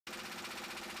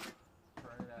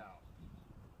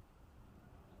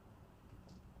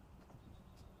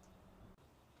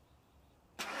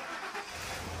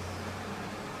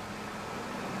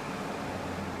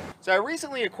So I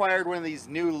recently acquired one of these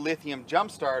new lithium jump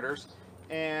starters,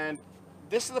 and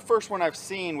this is the first one I've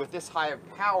seen with this high of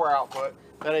power output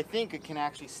that I think it can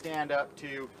actually stand up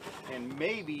to and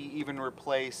maybe even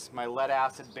replace my lead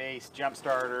acid based jump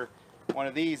starter, one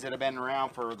of these that have been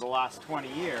around for the last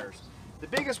 20 years. The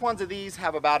biggest ones of these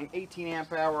have about an 18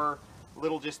 amp hour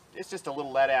it's just a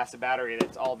little lead acid battery.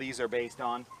 That's all these are based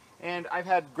on. And I've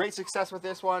had great success with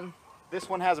this one. This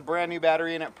one has a brand new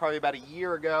battery in it probably about a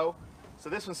year ago. So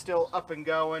this one's still up and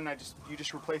going. You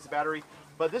just replace the battery.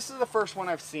 But this is the first one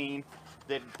I've seen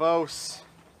that boasts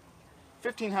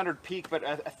 1500 peak but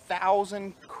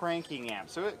 1000 cranking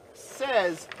amps. So it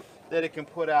says that it can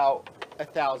put out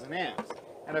 1000 amps.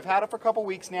 And I've had it for a couple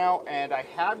weeks now, and I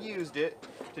have used it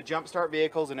to jumpstart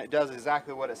vehicles, and it does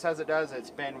exactly what it says it does. It's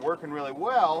been working really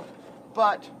well,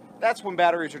 but that's when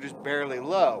batteries are just barely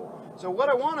low. So what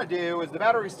I want to do is, the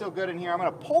battery's still good in here, I'm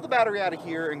going to pull the battery out of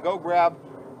here and go grab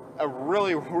a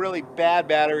really bad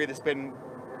battery that's been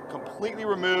completely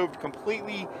removed,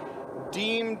 completely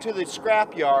deemed to the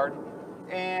scrap yard,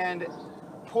 and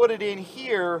put it in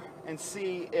here and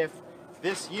see if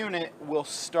this unit will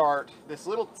start. This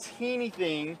little teeny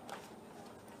thing,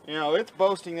 you know, it's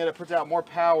boasting that it puts out more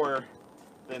power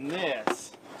than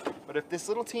this. But if this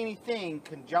little teeny thing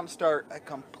can jumpstart a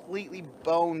completely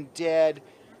bone dead,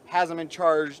 hasn't been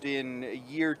charged in a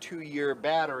year, 2-year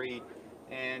battery,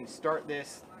 and start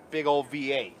this big old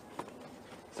V8.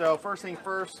 So first thing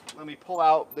first, let me pull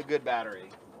out the good battery.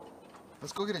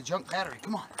 Let's go get a junk battery.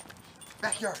 Come on.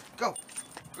 Backyard. Go.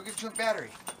 Go get a junk battery.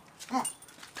 Come on.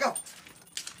 Go.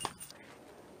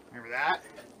 Remember that?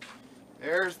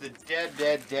 There's the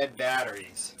dead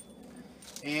batteries.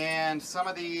 And some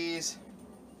of these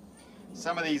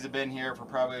have been here for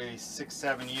probably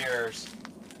 6-7 years.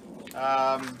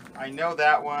 I know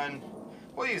that one.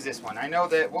 We'll use this one. I know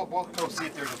that we'll go see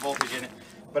if there's a voltage in it.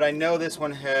 But I know this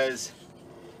one has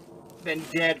been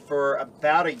dead for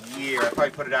about a year. I probably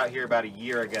put it out here about a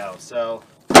year ago. So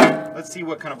let's see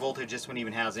what kind of voltage this one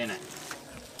even has in it.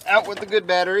 Out with the good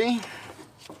battery.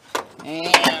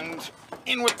 And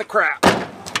in with the crap.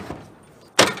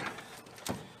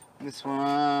 This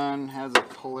one has a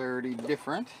polarity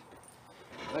different.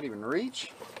 Will that even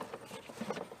reach?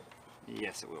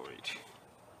 Yes, it will reach.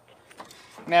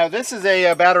 Now this is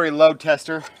a battery load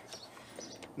tester.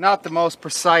 Not the most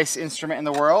precise instrument in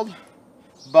the world,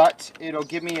 but it'll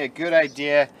give me a good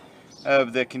idea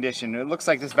of the condition. It looks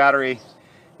like this battery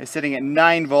is sitting at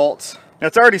 9 volts. Now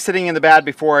it's already sitting in the bad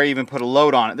before I even put a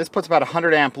load on it. This puts about a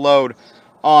 100 amp load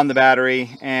on the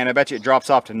battery, and I bet you it drops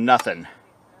off to nothing.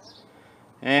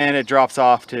 And it drops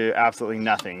off to absolutely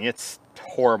nothing. It's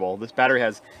horrible. This battery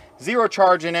has 0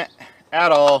 charge in it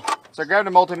at all. So I grabbed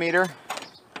a multimeter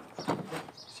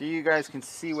so you guys can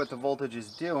see what the voltage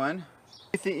is doing.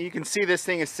 You can see this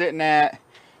thing is sitting at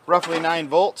roughly 9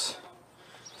 volts.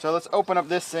 So let's open up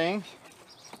this thing,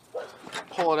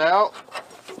 pull it out,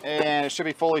 and it should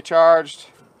be fully charged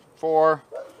for,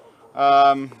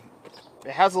 it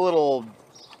has a little,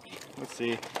 let's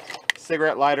see,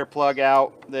 cigarette lighter plug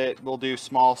out that will do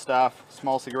small stuff,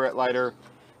 small cigarette lighter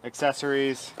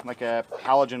accessories, like a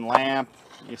halogen lamp,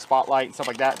 spotlight and stuff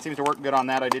like that. It seems to work good on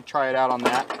that. I did try it out on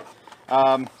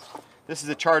that. This is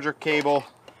a charger cable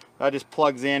that just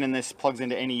plugs in, and this plugs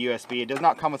into any USB. It does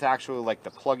not come with actually like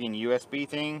the plug-in USB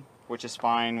thing, which is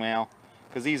fine, well,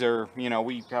 because these are, you know,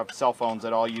 we have cell phones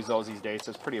that all use those these days,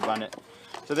 so it's pretty abundant.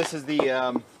 So this is the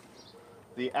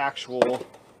actual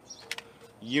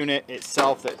unit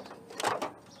itself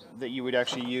that you would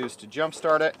actually use to jump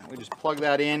start it. We just plug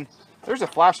that in. There's a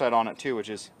flashlight on it too, which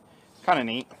is kind of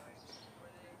neat.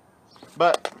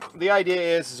 But the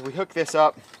idea is we hook this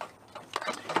up,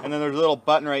 and then there's a little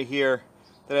button right here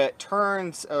that it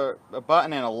turns a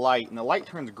button and a light, and the light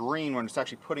turns green when it's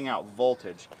actually putting out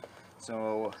voltage.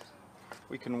 So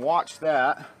we can watch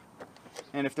that,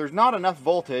 and if there's not enough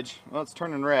voltage, well, it's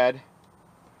turning red.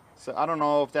 So I don't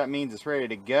know if that means it's ready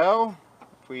to go.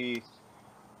 If we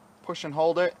push and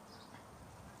hold it,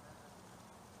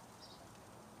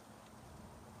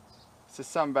 it's just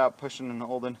something about pushing and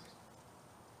holding.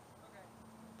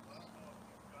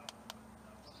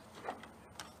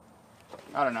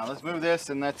 I don't know. Let's move this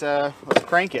and let's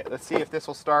crank it. Let's see if this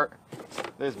will start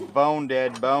this bone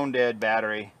dead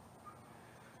battery.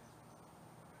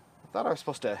 I thought I was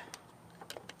supposed to.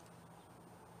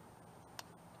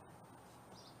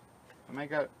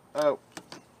 Oh,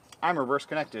 I'm reverse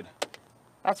connected.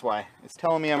 That's why it's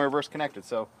telling me I'm reverse connected.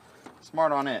 So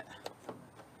smart on it.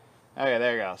 Okay,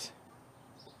 there it goes.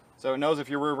 So it knows if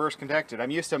you're reverse connected. I'm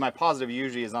used to my positive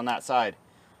usually is on that side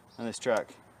on this truck.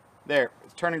 There,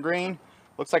 it's turning green.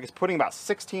 Looks like it's putting about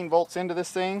 16 volts into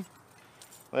this thing.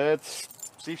 Let's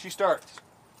See if she starts.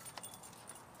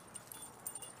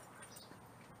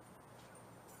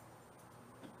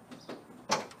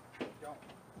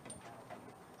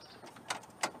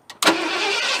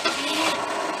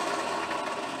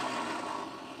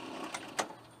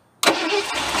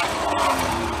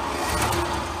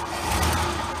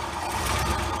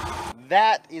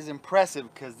 That is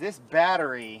impressive because this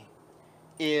battery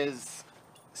is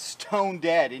stone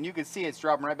dead, and you can see it's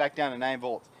dropping right back down to 9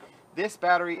 volts. This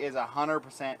battery is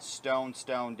 100%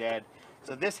 stone dead,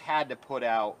 so this had to put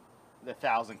out the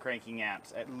 1,000 cranking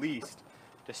amps at least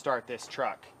to start this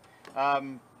truck.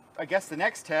 I guess the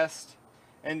next test,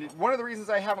 and one of the reasons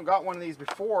I haven't got one of these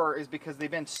before is because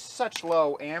they've been such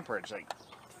low amperage, like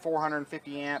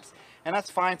 450 amps, and that's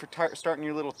fine for starting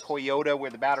your little Toyota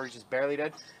where the battery's just barely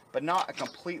dead, but not a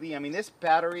completely. I mean, this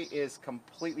battery is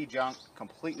completely junk,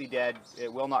 completely dead.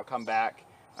 It will not come back.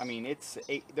 I mean,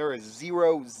 there is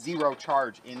zero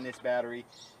charge in this battery.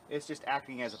 It's just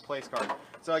acting as a place card.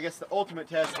 So I guess the ultimate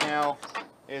test now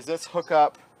is let's hook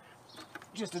up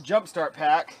just a jump start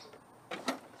pack,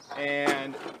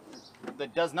 and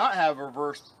that does not have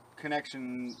reverse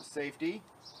connection safety.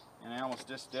 And I almost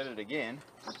just did it again.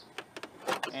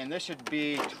 And this should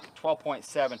be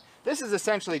 12.7. This is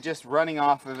essentially just running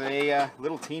off of a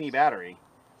little teeny battery.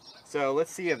 So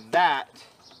let's see if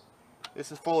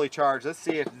this is fully charged. Let's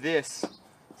see if this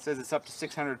says it's up to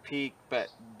 600 peak, but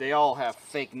they all have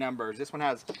fake numbers. This one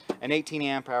has an 18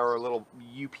 amp hour little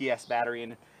UPS battery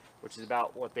in it, which is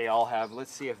about what they all have.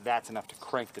 Let's see if that's enough to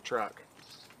crank the truck.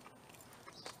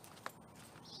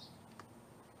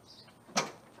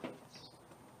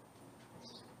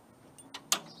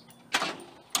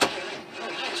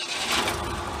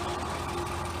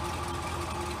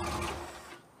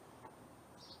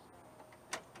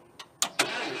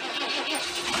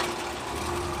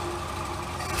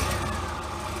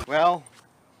 Well,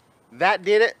 that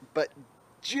did it, but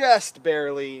just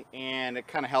barely, and it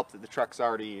kind of helped that the truck's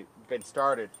already been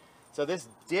started. So this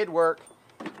did work,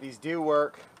 these do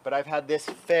work, but I've had this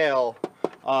fail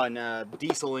on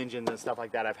diesel engines and stuff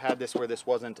like that. I've had this where this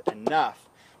wasn't enough,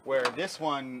 where this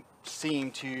one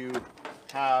seemed to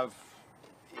have,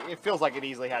 it feels like it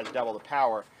easily has double the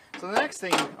power. So the next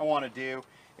thing I want to do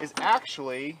is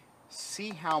actually see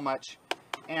how much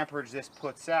amperage this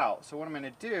puts out. So what I'm going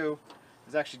to do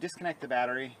is actually disconnect the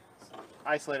battery,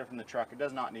 isolate it from the truck. It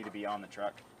does not need to be on the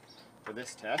truck for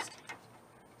this test.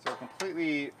 So we're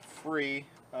completely free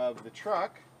of the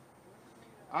truck.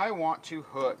 I want to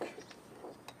hook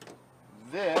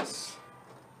this.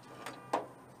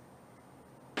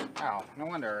 Ow, no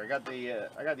wonder.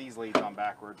 I got these leads on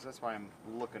backwards. That's why I'm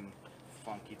looking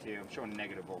funky too. I'm showing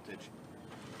negative voltage.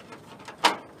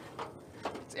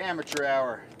 It's amateur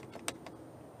hour.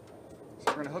 So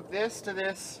we're going to hook this to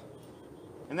this.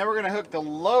 And then we're going to hook the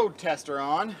load tester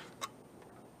on.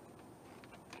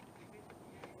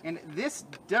 And this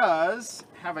does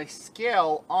have a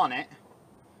scale on it.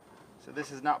 So this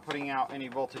is not putting out any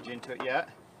voltage into it yet.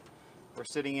 We're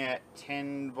sitting at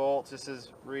 10 volts. This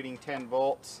is reading 10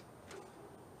 volts.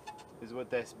 Is what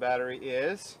this battery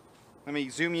is. Let me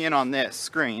zoom you in on this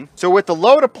screen. So with the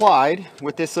load applied,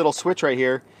 with this little switch right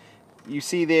here, you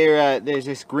see there's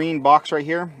this green box right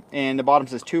here, and the bottom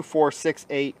says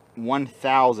 2468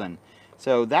 1000.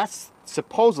 So that's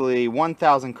supposedly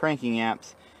 1000 cranking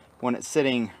amps when it's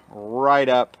sitting right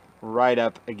up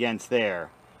against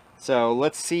there. So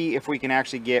let's see if we can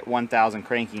actually get 1000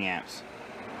 cranking amps.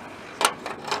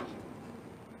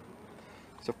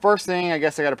 So first thing, I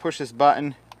guess I got to push this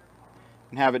button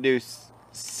and have it do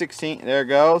 16. There it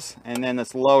goes. And then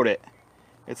let's load it.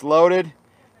 It's loaded,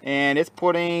 and it's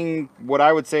putting what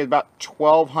I would say is about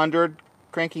 1200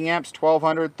 cranking amps,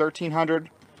 1200, 1300.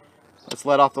 Let's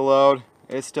let off the load.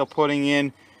 It's still putting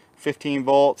in 15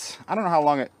 volts. I don't know how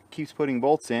long it keeps putting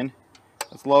volts in.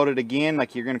 Let's load it again,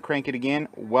 like you're going to crank it again.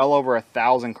 Well over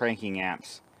 1000 cranking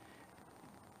amps.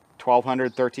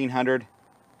 1200, 1300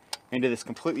 into this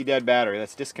completely dead battery.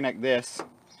 Let's disconnect this.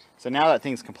 So now that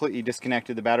thing's completely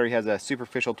disconnected. The battery has a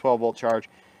superficial 12 volt charge.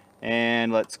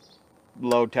 And let's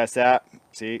load test that.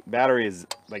 See, battery is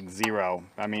like 0.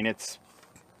 I mean, it's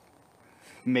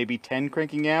maybe 10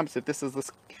 cranking amps. If this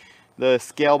is the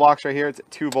scale box right here, it's at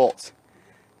 2 volts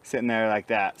sitting there like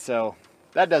that. So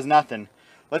that does nothing.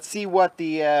 Let's see what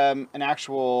the an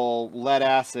actual lead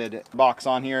acid box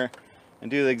on here,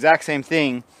 and do the exact same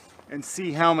thing and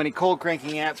see how many cold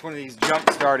cranking amps one of these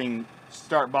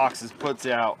start boxes puts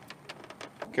out.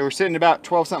 Okay, we're sitting about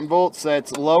 12 something volts.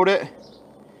 Let's load it,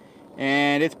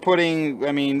 and it's putting,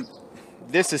 I mean,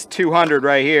 this is 200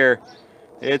 right here.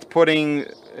 It's putting,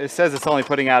 it says it's only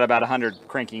putting out about 100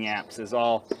 cranking amps is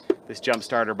all this jump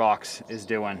starter box is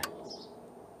doing.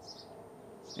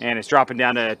 and it's dropping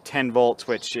down to 10 volts,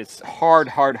 which is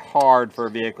hard for a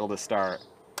vehicle to start.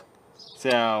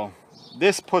 So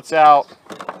this puts out,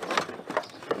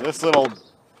 this little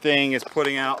thing is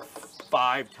putting out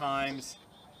 5 times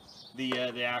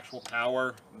the actual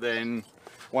power than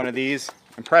one of these.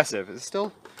 Impressive. It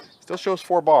still shows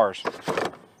 4 bars.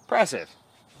 Impressive.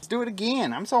 Let's do it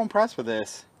again. I'm so impressed with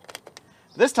this.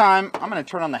 This time I'm going to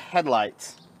turn on the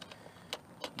headlights.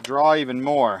 Draw even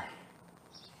more.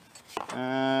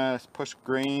 Let's push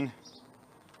green.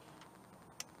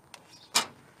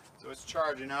 So it's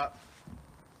charging up.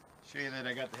 Show you that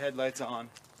I got the headlights on.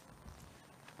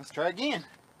 Let's try again.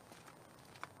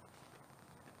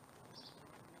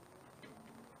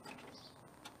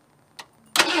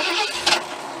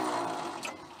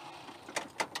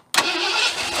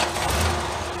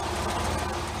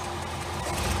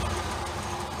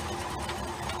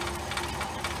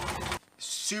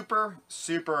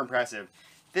 Super impressive.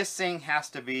 This thing has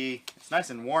to be, it's nice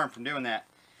and warm from doing that.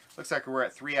 Looks like we're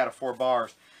at 3 out of 4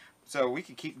 bars. So we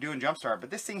could keep doing jump start, but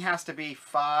this thing has to be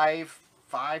 10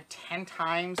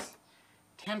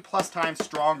 plus times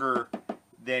stronger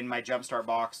than my jump start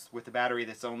box with the battery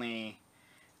that's only,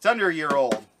 it's under a year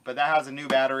old, but that has a new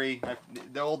battery.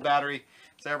 The old battery,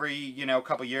 so every,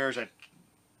 couple years I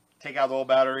take out the old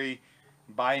battery,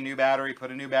 buy a new battery,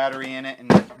 put a new battery in it,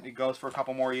 and it goes for a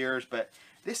couple more years. But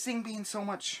this thing being so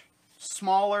much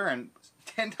smaller and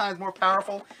 10 times more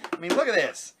powerful, I mean, look at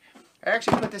this. I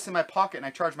actually put this in my pocket and I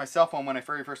charged my cell phone when I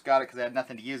very first got it because I had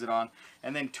nothing to use it on.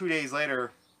 And then 2 days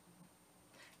later,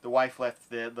 the wife left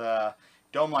the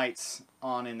dome lights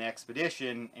on in the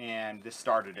Expedition, and this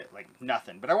started it like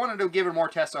nothing. But I wanted to give it more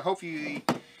tests, so hopefully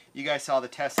you guys saw the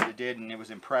test that it did, and it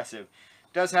was impressive.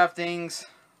 It does have things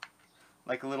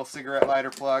like a little cigarette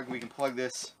lighter plug. We can plug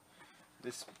this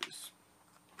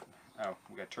oh,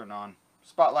 we got to turn on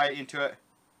spotlight into it.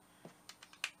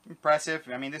 Impressive.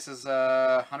 I mean, this is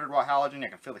a 100-watt halogen. I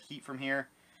can feel the heat from here.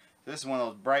 So this is one of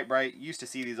those bright. You used to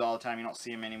see these all the time. You don't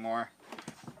see them anymore.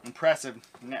 Impressive.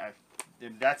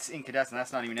 That's incandescent.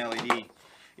 That's not even LED.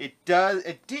 It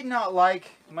did not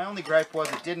like, my only gripe was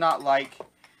it did not like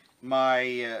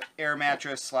my air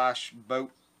mattress slash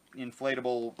boat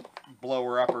inflatable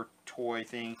blower upper toy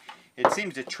thing. It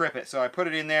seems to trip it. So I put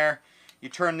it in there. You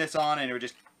turn this on and it would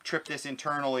just trip this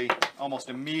internally almost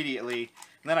immediately.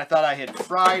 And then I thought I had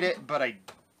fried it, but I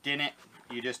didn't.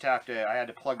 You just have to, I had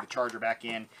to plug the charger back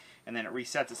in, and then it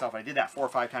resets itself. I did that 4 or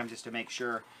 5 times just to make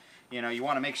sure. You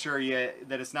want to make sure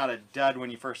that it's not a dud when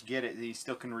you first get it, that you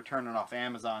still can return it off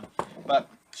Amazon. But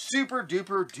super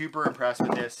duper impressed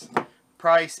with this.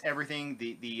 Price, everything,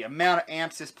 the amount of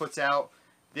amps this puts out,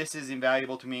 this is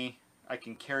invaluable to me. I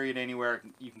can carry it anywhere.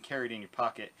 You can carry it in your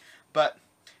pocket. But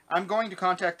I'm going to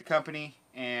contact the company,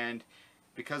 and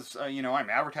because I'm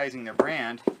advertising their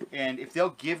brand, and if they'll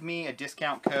give me a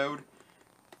discount code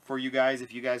for you guys,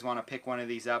 if you guys want to pick one of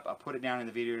these up, I'll put it down in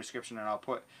the video description, and I'll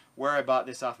put where I bought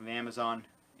this off of Amazon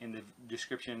in the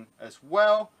description as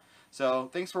well. So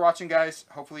thanks for watching, guys.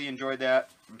 Hopefully you enjoyed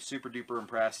that. I'm super duper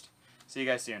impressed. See you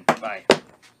guys soon. Bye.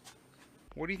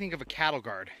 What do you think of a cattle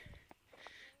guard?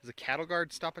 Does a cattle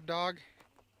guard stop a dog?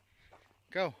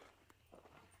 Go.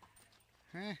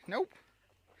 Nope.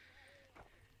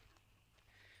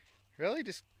 Really?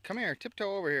 Just come here.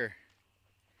 Tiptoe over here.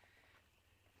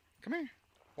 Come here.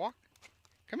 Walk.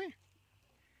 Come here.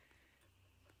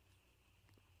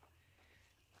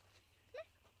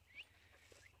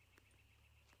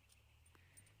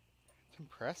 It's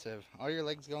impressive. All your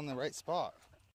legs go in the right spot.